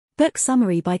Book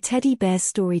summary by Teddy Bear's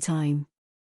Storytime.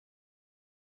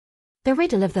 The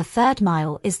Riddle of the Third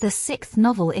Mile is the sixth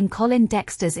novel in Colin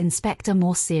Dexter's Inspector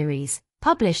Morse series,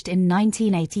 published in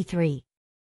 1983.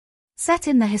 Set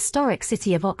in the historic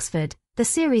city of Oxford, the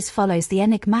series follows the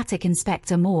enigmatic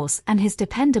Inspector Morse and his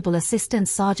dependable assistant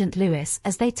Sergeant Lewis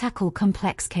as they tackle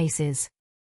complex cases.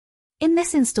 In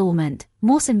this installment,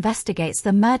 Morse investigates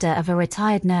the murder of a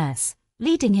retired nurse,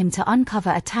 leading him to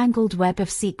uncover a tangled web of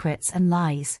secrets and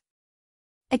lies.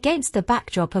 Against the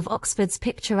backdrop of Oxford's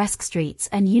picturesque streets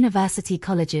and university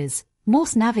colleges,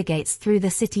 Morse navigates through the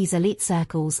city's elite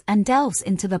circles and delves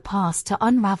into the past to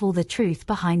unravel the truth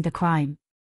behind the crime.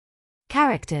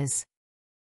 Characters: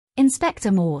 Inspector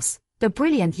Morse, the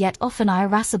brilliant yet often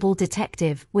irascible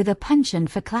detective with a penchant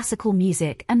for classical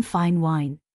music and fine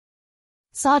wine.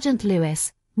 Sergeant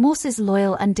Lewis, Morse's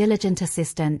loyal and diligent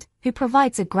assistant, who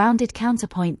provides a grounded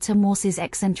counterpoint to Morse's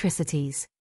eccentricities.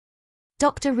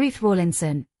 Dr. Ruth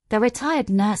Rawlinson, the retired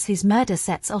nurse whose murder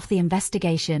sets off the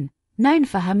investigation, known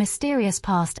for her mysterious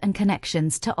past and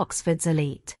connections to Oxford's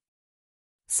elite.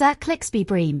 Sir Clixby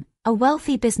Bream, a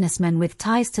wealthy businessman with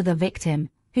ties to the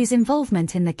victim, whose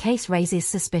involvement in the case raises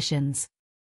suspicions.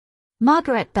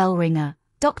 Margaret Bellringer,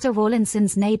 Dr.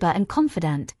 Rawlinson's neighbor and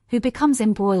confidant, who becomes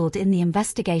embroiled in the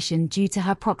investigation due to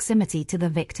her proximity to the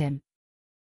victim.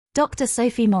 Dr.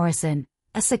 Sophie Morrison,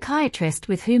 a psychiatrist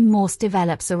with whom Morse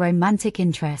develops a romantic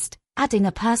interest, adding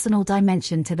a personal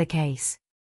dimension to the case.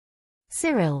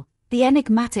 Cyril, the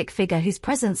enigmatic figure whose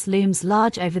presence looms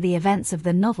large over the events of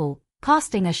the novel,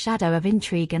 casting a shadow of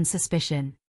intrigue and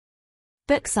suspicion.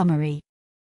 Book summary.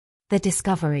 The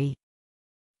discovery.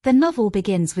 The novel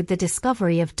begins with the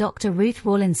discovery of Dr. Ruth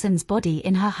Rawlinson's body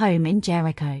in her home in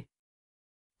Jericho.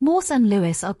 Morse and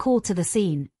Lewis are called to the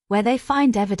scene, where they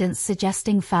find evidence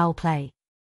suggesting foul play.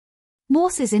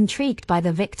 Morse is intrigued by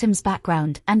the victim's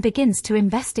background and begins to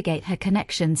investigate her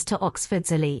connections to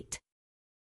Oxford's elite.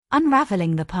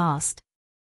 Unraveling the past.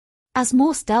 As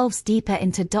Morse delves deeper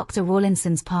into Dr.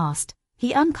 Rawlinson's past,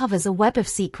 he uncovers a web of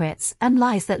secrets and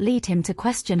lies that lead him to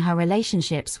question her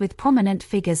relationships with prominent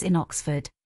figures in Oxford.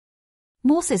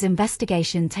 Morse's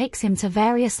investigation takes him to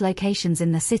various locations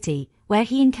in the city, where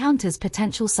he encounters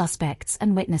potential suspects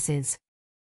and witnesses.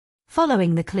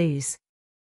 Following the clues.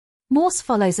 Morse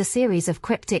follows a series of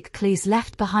cryptic clues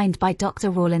left behind by Dr.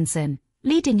 Rawlinson,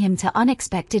 leading him to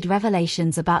unexpected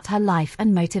revelations about her life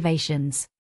and motivations.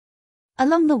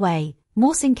 Along the way,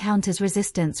 Morse encounters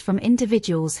resistance from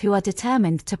individuals who are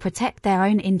determined to protect their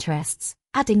own interests,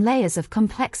 adding layers of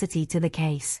complexity to the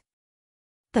case.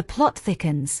 The plot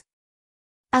thickens.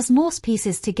 As Morse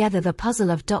pieces together the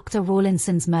puzzle of Dr.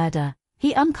 Rawlinson's murder,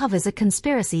 he uncovers a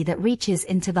conspiracy that reaches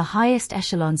into the highest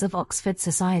echelons of Oxford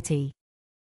society.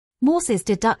 Morse's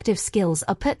deductive skills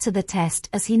are put to the test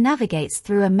as he navigates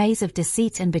through a maze of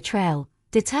deceit and betrayal,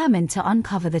 determined to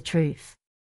uncover the truth.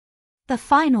 The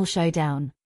final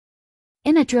showdown.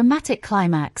 In a dramatic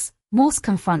climax, Morse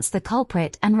confronts the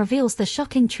culprit and reveals the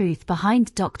shocking truth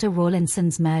behind Dr.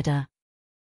 Rawlinson's murder.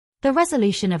 The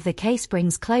resolution of the case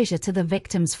brings closure to the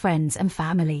victim's friends and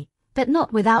family, but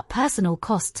not without personal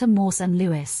cost to Morse and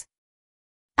Lewis.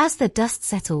 As the dust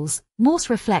settles, Morse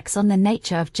reflects on the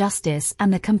nature of justice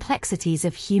and the complexities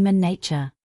of human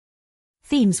nature.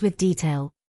 Themes with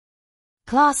detail.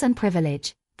 Class and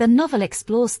privilege. The novel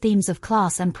explores themes of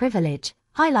class and privilege,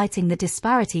 highlighting the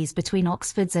disparities between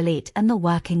Oxford's elite and the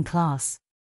working class.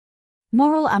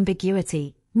 Moral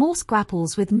ambiguity. Morse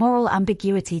grapples with moral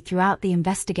ambiguity throughout the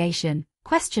investigation,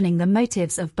 questioning the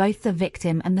motives of both the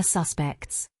victim and the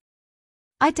suspects.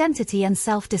 Identity and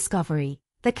self-discovery.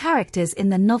 The characters in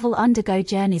the novel undergo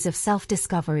journeys of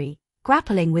self-discovery,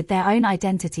 grappling with their own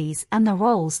identities and the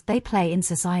roles they play in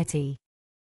society.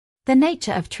 The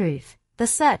nature of truth. The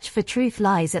search for truth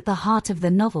lies at the heart of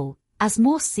the novel, as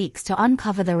Morse seeks to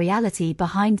uncover the reality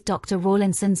behind Dr.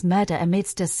 Rawlinson's murder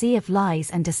amidst a sea of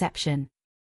lies and deception.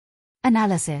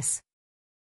 Analysis.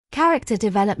 Character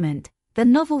development. The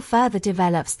novel further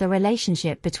develops the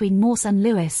relationship between Morse and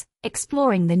Lewis,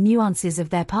 exploring the nuances of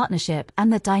their partnership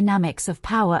and the dynamics of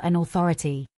power and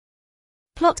authority.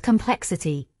 Plot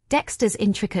complexity. Dexter's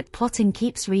intricate plotting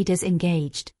keeps readers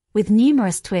engaged, with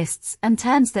numerous twists and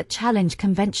turns that challenge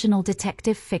conventional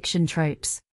detective fiction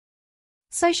tropes.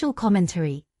 Social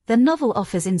commentary. The novel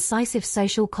offers incisive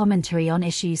social commentary on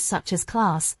issues such as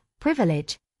class,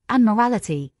 privilege, and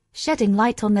morality, shedding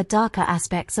light on the darker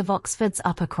aspects of Oxford's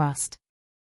upper crust.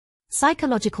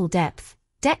 Psychological depth.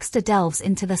 Dexter delves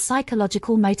into the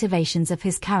psychological motivations of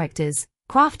his characters,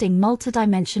 crafting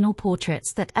multidimensional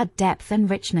portraits that add depth and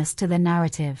richness to the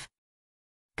narrative.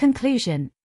 Conclusion.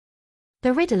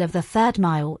 The Riddle of the Third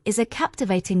Mile is a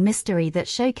captivating mystery that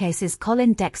showcases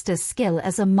Colin Dexter's skill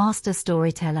as a master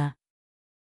storyteller.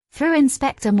 Through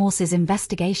Inspector Morse's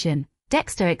investigation,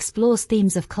 Dexter explores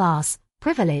themes of class,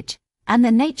 privilege, and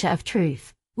the nature of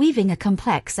truth, weaving a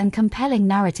complex and compelling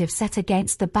narrative set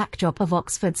against the backdrop of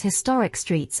Oxford's historic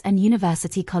streets and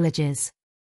university colleges.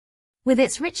 With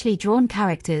its richly drawn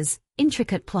characters,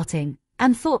 intricate plotting,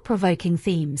 and thought-provoking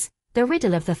themes, The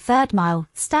Riddle of the Third Mile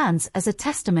stands as a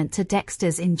testament to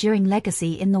Dexter's enduring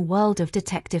legacy in the world of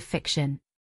detective fiction.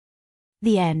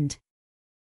 The end.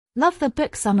 Love the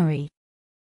book summary.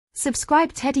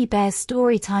 Subscribe Teddy Bear's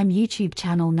Storytime YouTube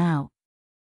channel now.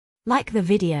 Like the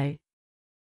video.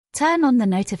 Turn on the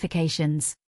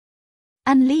notifications.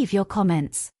 And leave your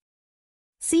comments.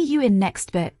 See you in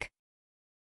next book.